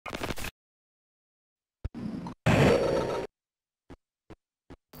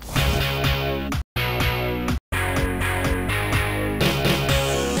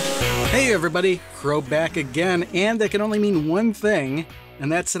Hey everybody, Crow back again, and that can only mean one thing,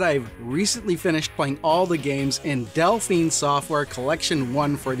 and that's that I've recently finished playing all the games in Delphine Software Collection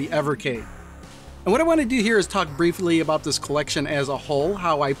 1 for the Evercade. And what I want to do here is talk briefly about this collection as a whole,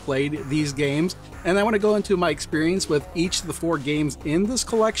 how I played these games, and I want to go into my experience with each of the 4 games in this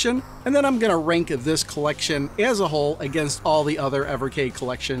collection, and then I'm going to rank this collection as a whole against all the other Evercade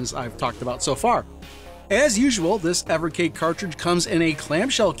collections I've talked about so far. As usual, this Evercade cartridge comes in a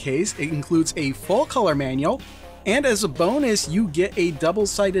clamshell case. It includes a full color manual, and as a bonus, you get a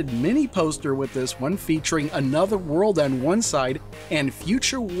double-sided mini poster with this one featuring Another World on one side and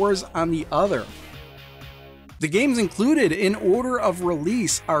Future Wars on the other. The games included in order of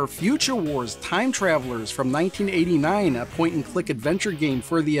release are Future Wars Time Travelers from 1989, a point-and-click adventure game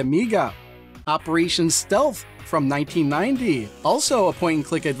for the Amiga. Operation Stealth from 1990, also a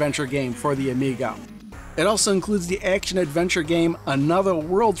point-and-click adventure game for the Amiga. It also includes the action-adventure game Another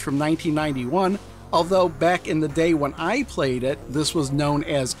World from 1991, although back in the day when I played it, this was known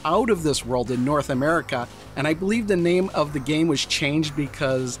as Out of This World in North America, and I believe the name of the game was changed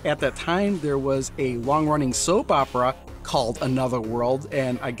because at that time there was a long-running soap opera called Another World,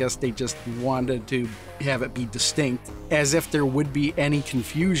 and I guess they just wanted to have it be distinct, as if there would be any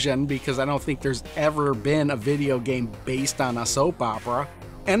confusion, because I don't think there's ever been a video game based on a soap opera.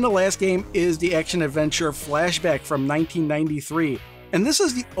 And the last game is the action-adventure Flashback from 1993. And this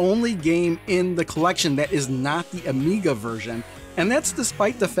is the only game in the collection that is not the Amiga version. And that's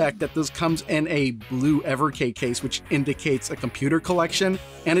despite the fact that this comes in a blue Evercade case, which indicates a computer collection.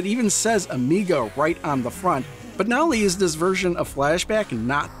 And it even says Amiga right on the front. But not only is this version of Flashback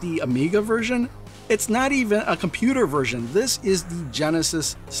not the Amiga version, it's not even a computer version. This is the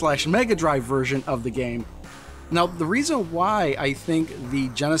Genesis/Mega Drive version of the game. Now, the reason why I think the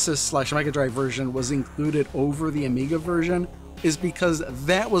Genesis/Mega Drive version was included over the Amiga version is because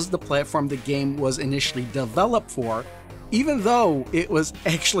that was the platform the game was initially developed for, even though it was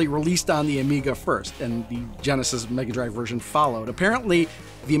actually released on the Amiga first, and the Genesis/Mega Drive version followed. Apparently,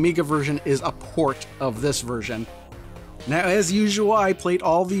 the Amiga version is a port of this version. Now, as usual, I played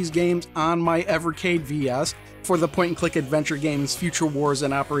all these games on my Evercade VS. For the point-and-click adventure games Future Wars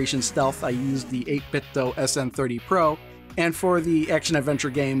and Operation Stealth, I used the 8-bit SN30 Pro, and for the action-adventure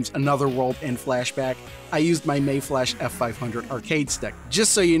games Another World and Flashback, I used my Mayflash F500 arcade stick,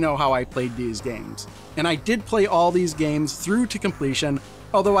 just so you know how I played these games. And I did play all these games through to completion,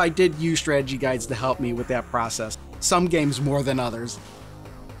 although I did use strategy guides to help me with that process, some games more than others.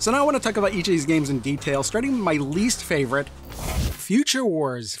 So now I want to talk about each of these games in detail, starting with my least favorite. Future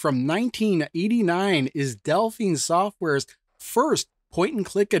Wars from 1989 is Delphine Software's first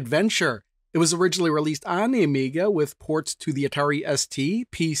point-and-click adventure. It was originally released on the Amiga with ports to the Atari ST,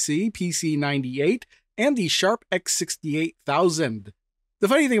 PC, PC-98, and the Sharp X68000. The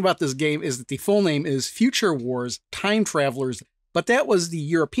funny thing about this game is that the full name is Future Wars Time Travelers, but that was the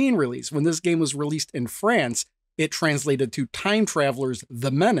European release. When this game was released in France, it translated to Time Travelers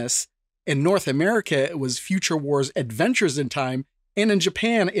The Menace. In North America, it was Future Wars Adventures in Time, and in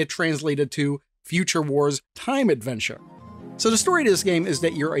Japan, it translated to Future Wars Time Adventure. So the story of this game is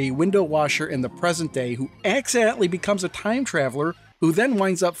that you're a window washer in the present day who accidentally becomes a time traveler who then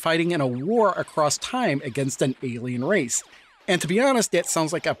winds up fighting in a war across time against an alien race. And to be honest, that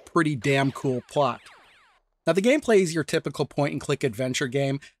sounds like a pretty damn cool plot. Now the gameplay is your typical point-and-click adventure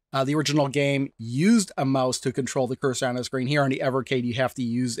game. The original game used a mouse to control the cursor on the screen. Here on the Evercade, you have to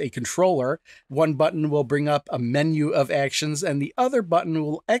use a controller. One button will bring up a menu of actions, and the other button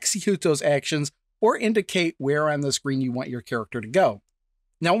will execute those actions or indicate where on the screen you want your character to go.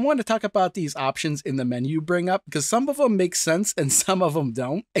 Now, I want to talk about these options in the menu bring up because some of them make sense and some of them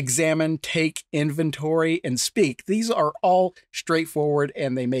don't. Examine, take, inventory, and speak. These are all straightforward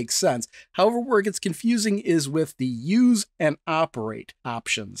and they make sense. However, where it gets confusing is with the use and operate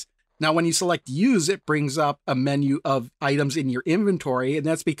options. Now, when you select use, it brings up a menu of items in your inventory, and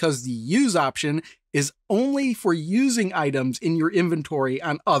that's because the use option is only for using items in your inventory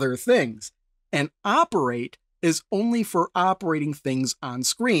on other things. And operate is only for operating things on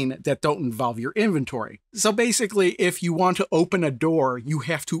screen that don't involve your inventory. So basically, if you want to open a door, you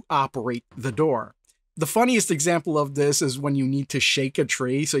have to operate the door. The funniest example of this is when you need to shake a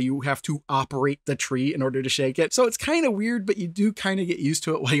tree, so you have to operate the tree in order to shake it. So it's kind of weird, but you do kind of get used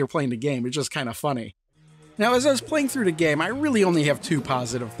to it while you're playing the game. It's just kind of funny. Now, as I was playing through the game, I really only have 2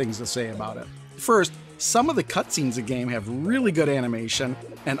 positive things to say about it. First, some of the cutscenes of the game have really good animation,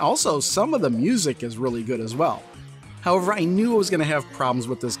 and also some of the music is really good as well. However, I knew I was going to have problems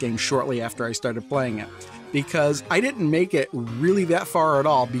with this game shortly after I started playing it, because I didn't make it really that far at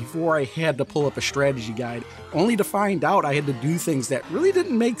all before I had to pull up a strategy guide, only to find out I had to do things that really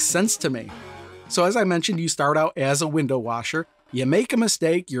didn't make sense to me. So as I mentioned, you start out as a window washer, you make a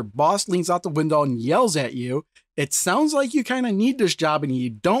mistake, your boss leans out the window and yells at you. It sounds like you kind of need this job and you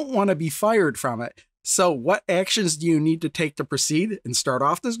don't want to be fired from it. So what actions do you need to take to proceed and start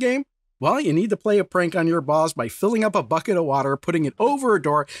off this game? Well, you need to play a prank on your boss by filling up a bucket of water, putting it over a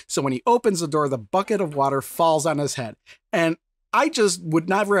door, so when he opens the door, the bucket of water falls on his head. And I just would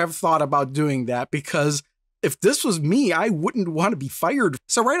never have thought about doing that, because if this was me, I wouldn't want to be fired.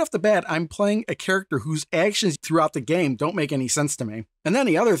 So right off the bat, I'm playing a character whose actions throughout the game don't make any sense to me. And then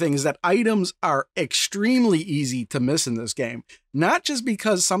the other thing is that items are extremely easy to miss in this game. Not just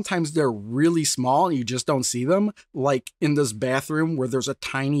because sometimes they're really small and you just don't see them, like in this bathroom where there's a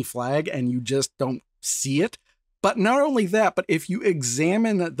tiny flag and you just don't see it. But not only that, but if you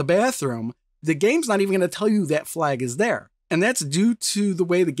examine the bathroom, the game's not even going to tell you that flag is there. And that's due to the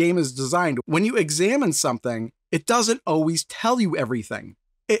way the game is designed. When you examine something, it doesn't always tell you everything.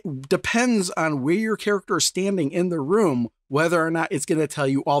 It depends on where your character is standing in the room, whether or not it's going to tell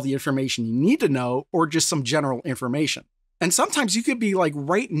you all the information you need to know or just some general information. And sometimes you could be like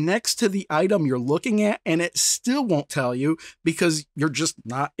right next to the item you're looking at and it still won't tell you because you're just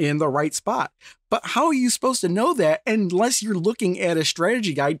not in the right spot. But how are you supposed to know that unless you're looking at a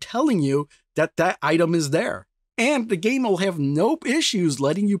strategy guide telling you that that item is there? And the game will have no issues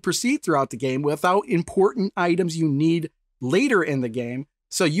letting you proceed throughout the game without important items you need later in the game.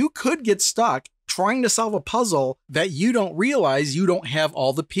 So you could get stuck trying to solve a puzzle that you don't realize you don't have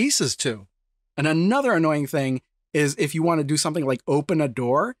all the pieces to. And another annoying thing is if you want to do something like open a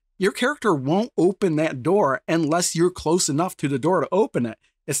door, your character won't open that door unless you're close enough to the door to open it.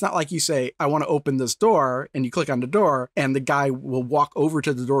 It's not like you say, I want to open this door, and you click on the door, and the guy will walk over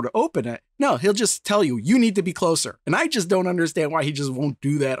to the door to open it. No, he'll just tell you, you need to be closer. And I just don't understand why he just won't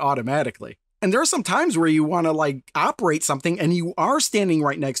do that automatically. And there are some times where you want to like operate something, and you are standing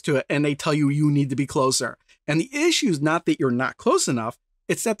right next to it, and they tell you you need to be closer. And the issue is not that you're not close enough,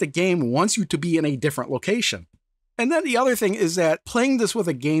 it's that the game wants you to be in a different location. And then the other thing is that playing this with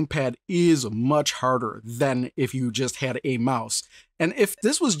a gamepad is much harder than if you just had a mouse. And if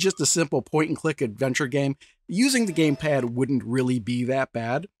this was just a simple point-and-click adventure game, using the gamepad wouldn't really be that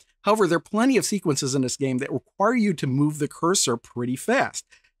bad. However, there are plenty of sequences in this game that require you to move the cursor pretty fast.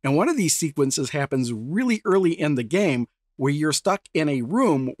 And one of these sequences happens really early in the game, where you're stuck in a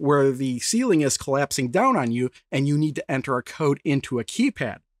room where the ceiling is collapsing down on you, and you need to enter a code into a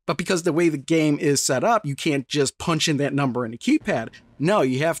keypad. But because the way the game is set up, you can't just punch in that number in the keypad. No,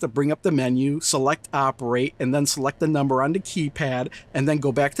 you have to bring up the menu, select operate, and then select the number on the keypad, and then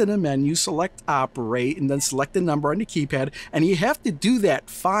go back to the menu, select operate, and then select the number on the keypad. And you have to do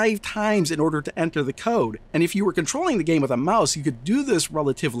that 5 times in order to enter the code. And if you were controlling the game with a mouse, you could do this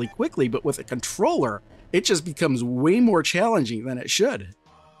relatively quickly, but with a controller, it just becomes way more challenging than it should.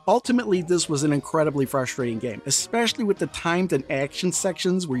 Ultimately, this was an incredibly frustrating game, especially with the timed and action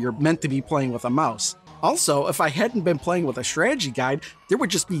sections where you're meant to be playing with a mouse. Also, if I hadn't been playing with a strategy guide, there would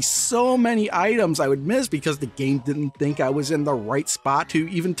just be so many items I would miss because the game didn't think I was in the right spot to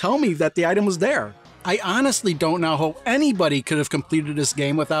even tell me that the item was there. I honestly don't know how anybody could have completed this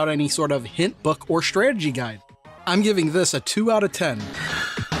game without any sort of hint book or strategy guide. I'm giving this a 2 out of 10.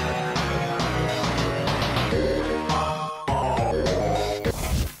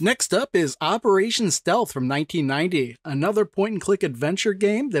 Next up is Operation Stealth from 1990, another point-and-click adventure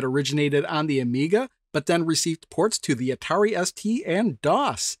game that originated on the Amiga, but then received ports to the Atari ST and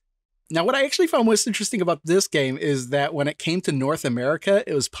DOS. Now, what I actually found most interesting about this game is that when it came to North America,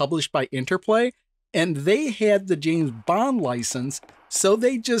 it was published by Interplay, and they had the James Bond license, so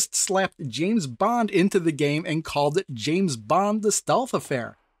they just slapped James Bond into the game and called it James Bond: The Stealth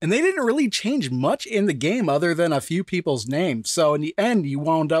Affair. And they didn't really change much in the game other than a few people's names. So in the end, you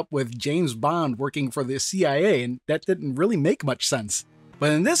wound up with James Bond working for the CIA, and that didn't really make much sense.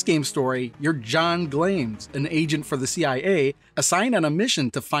 But in this game story, you're John Glames, an agent for the CIA, assigned on a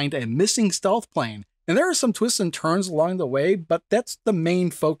mission to find a missing stealth plane. And there are some twists and turns along the way, but that's the main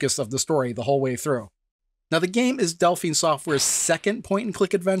focus of the story the whole way through. Now, the game is Delphine Software's second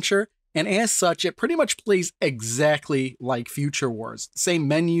point-and-click adventure, and as such, it pretty much plays exactly like Future Wars. Same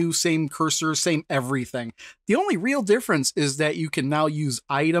menu, same cursor, same everything. The only real difference is that you can now use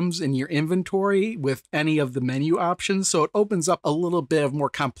items in your inventory with any of the menu options, so it opens up a little bit of more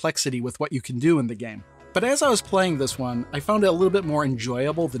complexity with what you can do in the game. But as I was playing this one, I found it a little bit more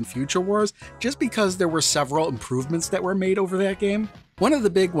enjoyable than Future Wars, just because there were several improvements that were made over that game. One of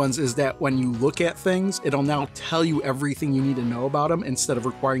the big ones is that when you look at things, it'll now tell you everything you need to know about them instead of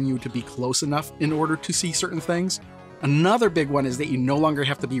requiring you to be close enough in order to see certain things. Another big one is that you no longer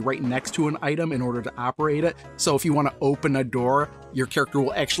have to be right next to an item in order to operate it. So if you want to open a door, your character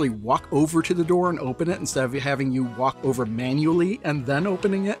will actually walk over to the door and open it instead of having you walk over manually and then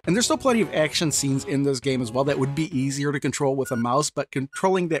opening it. And there's still plenty of action scenes in this game as well that would be easier to control with a mouse, but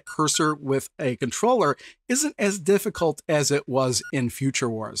controlling that cursor with a controller isn't as difficult as it was in Future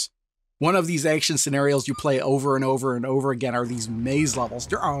Wars. One of these action scenarios you play over and over and over again are these maze levels.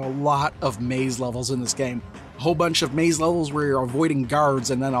 There are a lot of maze levels in this game. A whole bunch of maze levels where you're avoiding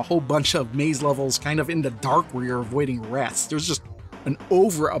guards, and then a whole bunch of maze levels kind of in the dark where you're avoiding rats. There's just an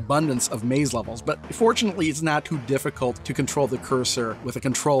overabundance of maze levels, but fortunately it's not too difficult to control the cursor with a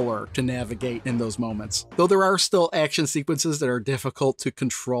controller to navigate in those moments. Though there are still action sequences that are difficult to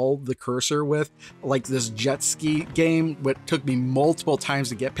control the cursor with, like this jet ski game, which took me multiple times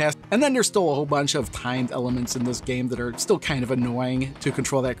to get past. And then there's still a whole bunch of timed elements in this game that are still kind of annoying to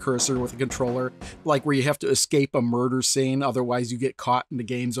control that cursor with a controller, like where you have to escape a murder scene, otherwise you get caught and the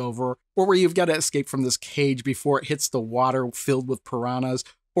game's over, or where you've got to escape from this cage before it hits the water filled with piranhas.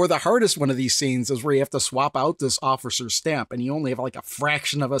 Or the hardest one of these scenes is where you have to swap out this officer's stamp and you only have like a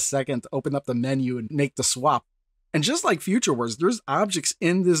fraction of a second to open up the menu and make the swap. And just like Future Wars, there's objects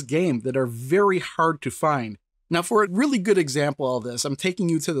in this game that are very hard to find. Now, for a really good example of this, I'm taking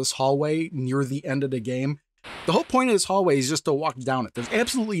you to this hallway near the end of the game. The whole point of this hallway is just to walk down it. There's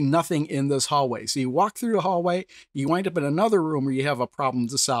absolutely nothing in this hallway. So you walk through the hallway, you wind up in another room where you have a problem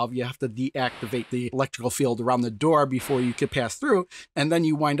to solve. You have to deactivate the electrical field around the door before you can pass through. And then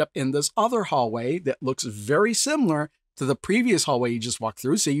you wind up in this other hallway that looks very similar to the previous hallway you just walked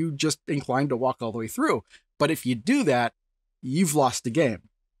through. So you just inclined to walk all the way through. But if you do that, you've lost the game,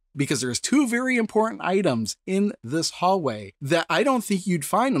 because there's two very important items in this hallway that I don't think you'd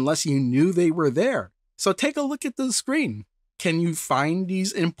find unless you knew they were there. So take a look at the screen. Can you find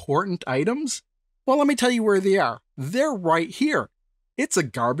these important items? Well, let me tell you where they are. They're right here. It's a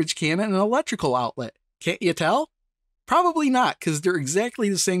garbage can and an electrical outlet. Can't you tell? Probably not, because they're exactly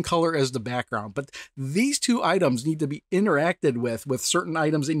the same color as the background. But these two items need to be interacted with certain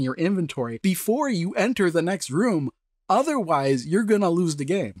items in your inventory before you enter the next room. Otherwise, you're going to lose the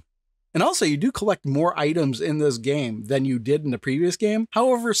game. And also, you do collect more items in this game than you did in the previous game.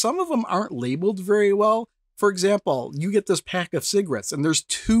 However, some of them aren't labeled very well. For example, you get this pack of cigarettes, and there's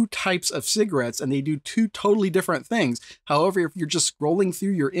two types of cigarettes, and they do two totally different things. However, if you're just scrolling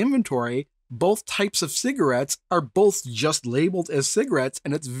through your inventory, both types of cigarettes are both just labeled as cigarettes,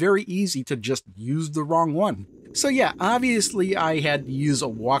 and it's very easy to just use the wrong one. So yeah, obviously I had to use a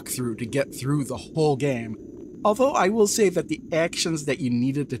walkthrough to get through the whole game. Although I will say that the actions that you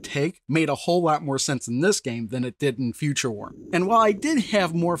needed to take made a whole lot more sense in this game than it did in Future War. And while I did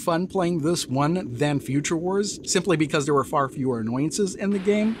have more fun playing this one than Future Wars, simply because there were far fewer annoyances in the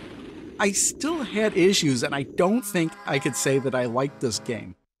game, I still had issues, and I don't think I could say that I liked this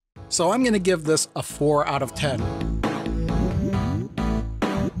game. So I'm going to give this a 4 out of 10.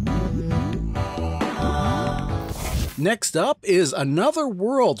 Next up is Another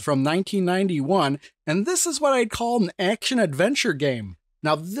World from 1991, and this is what I'd call an action-adventure game.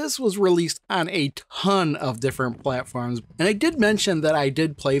 Now, this was released on a ton of different platforms, and I did mention that I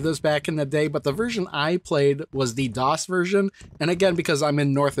did play this back in the day, but the version I played was the DOS version, and again, because I'm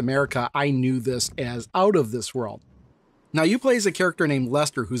in North America, I knew this as Out of This World. Now, you play as a character named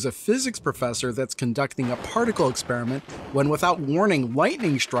Lester, who's a physics professor that's conducting a particle experiment when, without warning,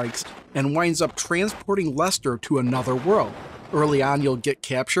 lightning strikes and winds up transporting Lester to another world. Early on, you'll get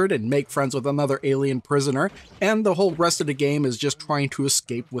captured and make friends with another alien prisoner, and the whole rest of the game is just trying to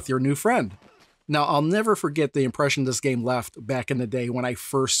escape with your new friend. Now, I'll never forget the impression this game left back in the day when I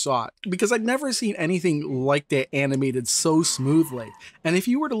first saw it, because I'd never seen anything like that animated so smoothly. And if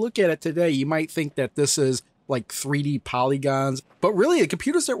you were to look at it today, you might think that this is like 3D polygons, but really the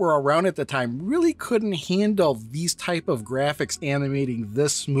computers that were around at the time really couldn't handle these type of graphics animating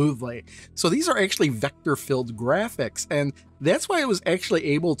this smoothly. So these are actually vector-filled graphics, and that's why it was actually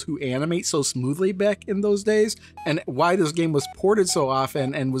able to animate so smoothly back in those days, and why this game was ported so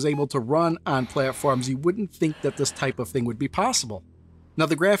often and was able to run on platforms you wouldn't think that this type of thing would be possible. Now,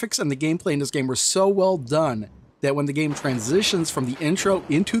 the graphics and the gameplay in this game were so well done that when the game transitions from the intro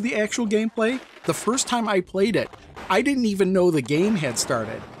into the actual gameplay, the first time I played it, I didn't even know the game had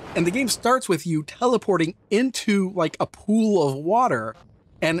started. And the game starts with you teleporting into like a pool of water.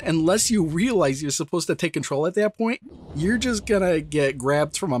 And unless you realize you're supposed to take control at that point, you're just gonna get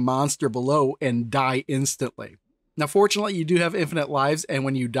grabbed from a monster below and die instantly. Now, fortunately, you do have infinite lives, and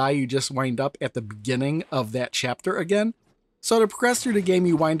when you die, you just wind up at the beginning of that chapter again. So to progress through the game,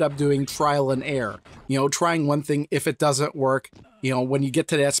 you wind up doing trial and error. Trying one thing. If it doesn't work, when you get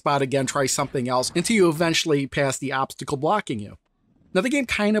to that spot again, try something else until you eventually pass the obstacle blocking you. Now the game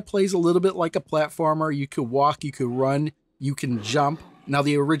kind of plays a little bit like a platformer. You could walk, you could run, you can jump. Now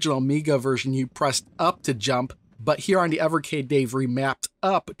the original Amiga version, you pressed up to jump, but here on the Evercade, they've remapped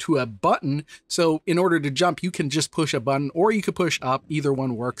up to a button. So in order to jump, you can just push a button, or you could push up. Either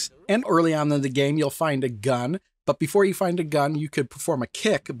one works. And early on in the game, you'll find a gun. But before you find a gun, you could perform a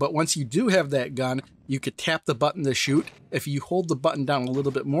kick. But once you do have that gun, you could tap the button to shoot. If you hold the button down a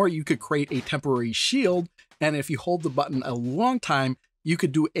little bit more, you could create a temporary shield. And if you hold the button a long time, you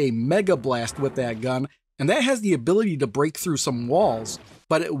could do a mega blast with that gun. And that has the ability to break through some walls,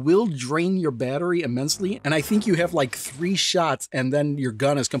 but it will drain your battery immensely. And I think you have like 3 shots and then your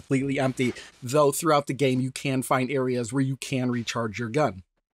gun is completely empty. Though throughout the game, you can find areas where you can recharge your gun.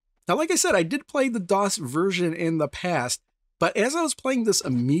 Now, like I said, I did play the DOS version in the past, but as I was playing this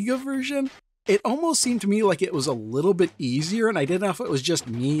Amiga version, it almost seemed to me like it was a little bit easier, and I didn't know if it was just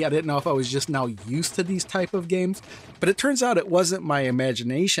me. I didn't know if I was just now used to these type of games, but it turns out it wasn't my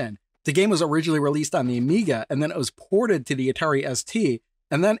imagination. The game was originally released on the Amiga, and then it was ported to the Atari ST,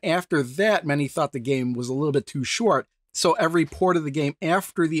 and then after that, many thought the game was a little bit too short, so every port of the game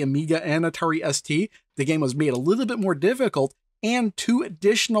after the Amiga and Atari ST, the game was made a little bit more difficult, and 2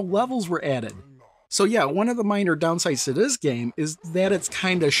 additional levels were added. So yeah, one of the minor downsides to this game is that it's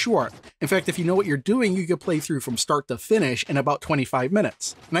kind of short. In fact, if you know what you're doing, you could play through from start to finish in about 25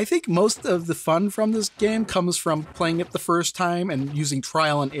 minutes. And I think most of the fun from this game comes from playing it the first time and using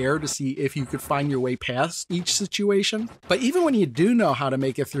trial and error to see if you could find your way past each situation. But even when you do know how to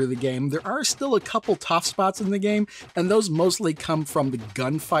make it through the game, there are still a couple tough spots in the game, and those mostly come from the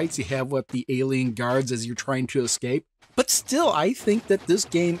gunfights you have with the alien guards as you're trying to escape. But still, I think that this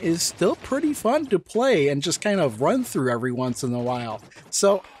game is still pretty fun to play and just kind of run through every once in a while.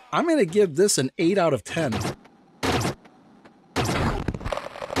 So I'm going to give this an 8 out of 10.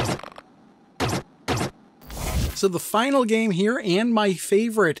 So the final game here, and my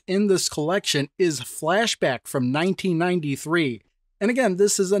favorite in this collection, is Flashback from 1993. And again,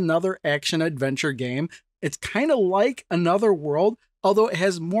 this is another action-adventure game. It's kind of like Another World, although it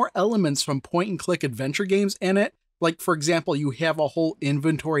has more elements from point-and-click adventure games in it. Like, for example, you have a whole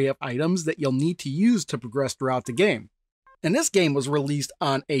inventory of items that you'll need to use to progress throughout the game. And this game was released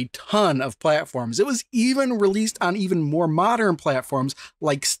on a ton of platforms. It was even released on even more modern platforms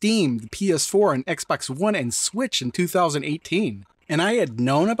like Steam, the PS4, and Xbox One and Switch in 2018. And I had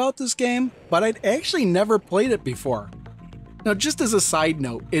known about this game, but I'd actually never played it before. Now, just as a side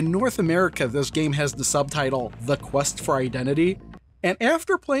note, in North America, this game has the subtitle, The Quest for Identity. And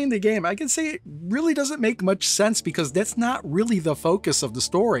after playing the game, I can say it really doesn't make much sense because that's not really the focus of the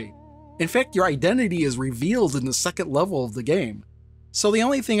story. In fact, your identity is revealed in the second level of the game. So the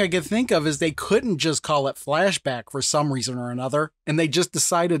only thing I could think of is they couldn't just call it Flashback for some reason or another, and they just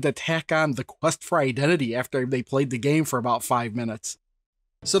decided to tack on the Quest for Identity after they played the game for about 5 minutes.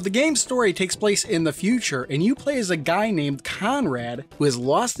 So the game's story takes place in the future, and you play as a guy named Conrad who has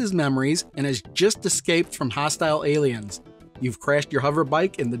lost his memories and has just escaped from hostile aliens. You've crashed your hover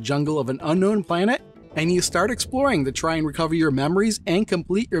bike in the jungle of an unknown planet, and you start exploring to try and recover your memories and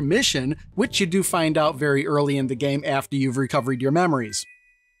complete your mission, which you do find out very early in the game after you've recovered your memories.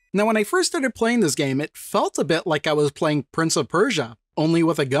 Now, when I first started playing this game, it felt a bit like I was playing Prince of Persia, only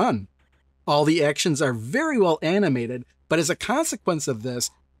with a gun. All the actions are very well animated, but as a consequence of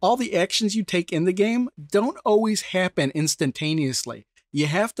this, all the actions you take in the game don't always happen instantaneously. You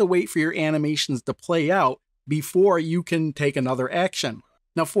have to wait for your animations to play out before you can take another action.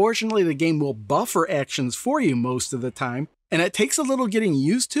 Now, fortunately, the game will buffer actions for you most of the time, and it takes a little getting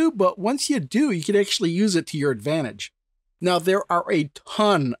used to, but once you do, you can actually use it to your advantage. Now, there are a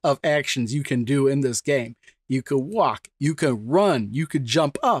ton of actions you can do in this game. You could walk, you could run, you could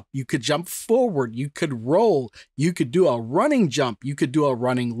jump up, you could jump forward, you could roll, you could do a running jump, you could do a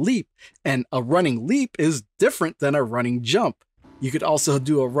running leap, and a running leap is different than a running jump. You could also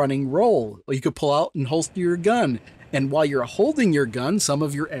do a running roll, or you could pull out and holster your gun. And while you're holding your gun, some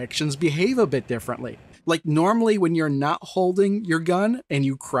of your actions behave a bit differently. Like normally when you're not holding your gun and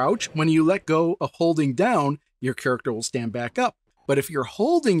you crouch, when you let go of holding down, your character will stand back up. But if you're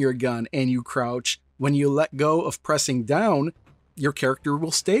holding your gun and you crouch, when you let go of pressing down, your character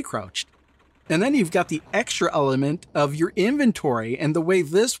will stay crouched. And then you've got the extra element of your inventory, and the way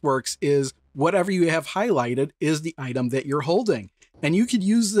this works is whatever you have highlighted is the item that you're holding. And you could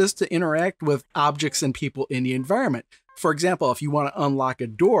use this to interact with objects and people in the environment. For example, if you want to unlock a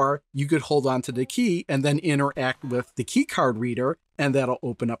door, you could hold on to the key and then interact with the key card reader, and that'll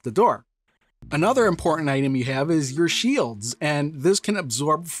open up the door. Another important item you have is your shields, and this can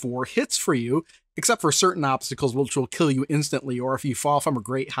absorb 4 hits for you, except for certain obstacles which will kill you instantly, or if you fall from a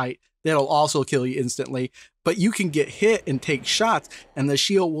great height, that'll also kill you instantly. But you can get hit and take shots, and the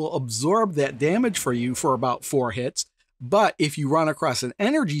shield will absorb that damage for you for about 4 hits. But if you run across an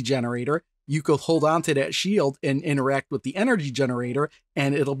energy generator, you could hold on to that shield and interact with the energy generator,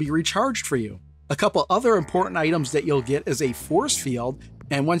 and it'll be recharged for you. A couple other important items that you'll get is a force field,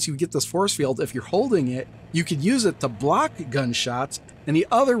 and once you get this force field, if you're holding it, you could use it to block gunshots. And the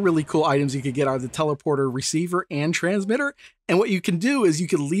other really cool items you could get are the teleporter receiver and transmitter. And what you can do is you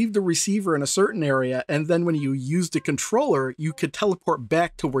could leave the receiver in a certain area, and then when you use the controller, you could teleport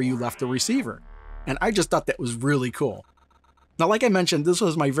back to where you left the receiver. And I just thought that was really cool. Now, like I mentioned, this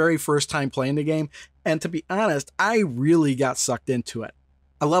was my very first time playing the game, and to be honest, I really got sucked into it.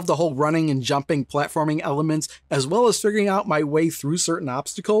 I love the whole running and jumping platforming elements, as well as figuring out my way through certain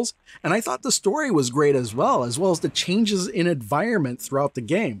obstacles, and I thought the story was great as well as the changes in environment throughout the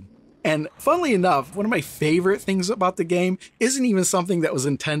game. And funnily enough, one of my favorite things about the game isn't even something that was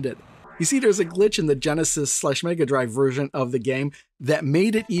intended. You see, there's a glitch in the Genesis/Mega Drive version of the game that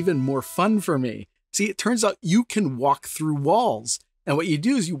made it even more fun for me. See, it turns out you can walk through walls, and what you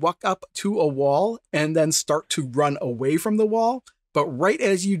do is you walk up to a wall and then start to run away from the wall. But right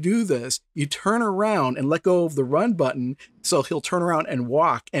as you do this, you turn around and let go of the run button, so he'll turn around and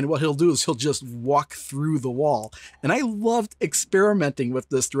walk, and what he'll do is he'll just walk through the wall. And I loved experimenting with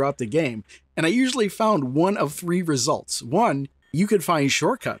this throughout the game, and I usually found one of 3 results. 1, you could find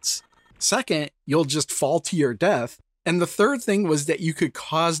shortcuts. 2nd, you'll just fall to your death. And the 3rd thing was that you could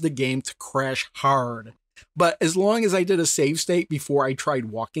cause the game to crash hard. But as long as I did a save state before I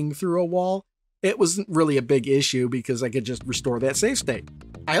tried walking through a wall, it wasn't really a big issue because I could just restore that save state.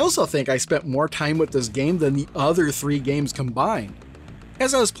 I also think I spent more time with this game than the other 3 games combined.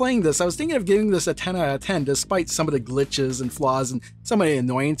 As I was playing this, I was thinking of giving this a 10 out of 10 despite some of the glitches and flaws and some of the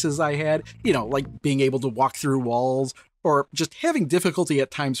annoyances I had, like being able to walk through walls or just having difficulty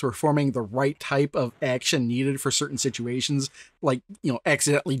at times performing the right type of action needed for certain situations, like,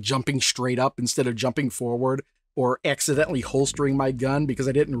 accidentally jumping straight up instead of jumping forward, or accidentally holstering my gun because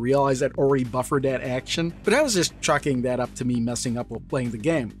I didn't realize I'd already buffered that action. But I was just chalking that up to me messing up while playing the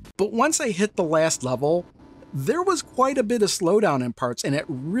game. But once I hit the last level, there was quite a bit of slowdown in parts, and it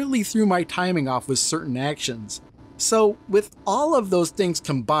really threw my timing off with certain actions. So with all of those things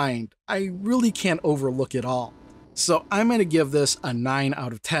combined, I really can't overlook it all. So I'm going to give this a 9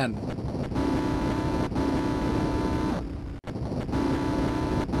 out of 10.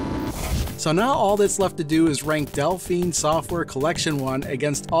 So now all that's left to do is rank Delphine Software Collection 1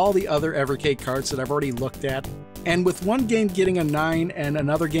 against all the other Evercade carts that I've already looked at. And with one game getting a 9 and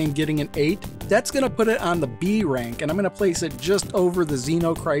another game getting an 8, that's going to put it on the B rank, and I'm going to place it just over the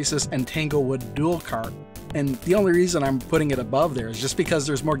Xeno Crisis and Tanglewood Dual Cart. And the only reason I'm putting it above there is just because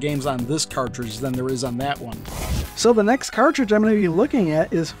there's more games on this cartridge than there is on that one. So the next cartridge I'm going to be looking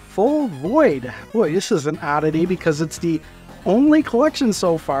at is Full Void. Boy, this is an oddity because it's the only collection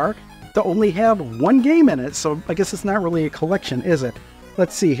so far to only have 1 game in it, so I guess it's not really a collection, is it?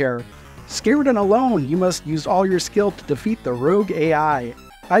 Let's see here. Scared and alone, you must use all your skill to defeat the rogue AI.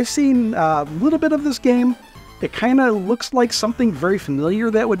 I've seen a little bit of this game. It kind of looks like something very familiar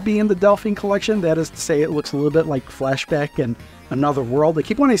that would be in the Delphine collection. That is to say, it looks a little bit like Flashback and Another World. I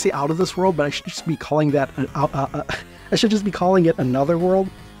keep wanting to say Out of This World, but I should just be calling that I should just be calling it Another World.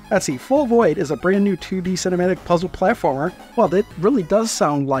 Let's see, Full Void is a brand new 2D cinematic puzzle platformer. Well, that really does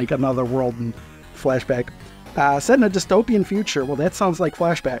sound like Another World and Flashback. Set in a dystopian future. Well, that sounds like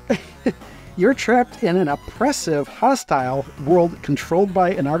Flashback. You're trapped in an oppressive, hostile world controlled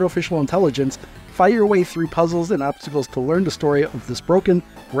by an artificial intelligence. Fight your way through puzzles and obstacles to learn the story of this broken,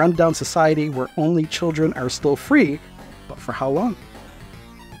 run-down society where only children are still free. But for how long?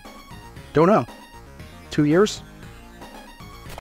 Don't know. 2 years?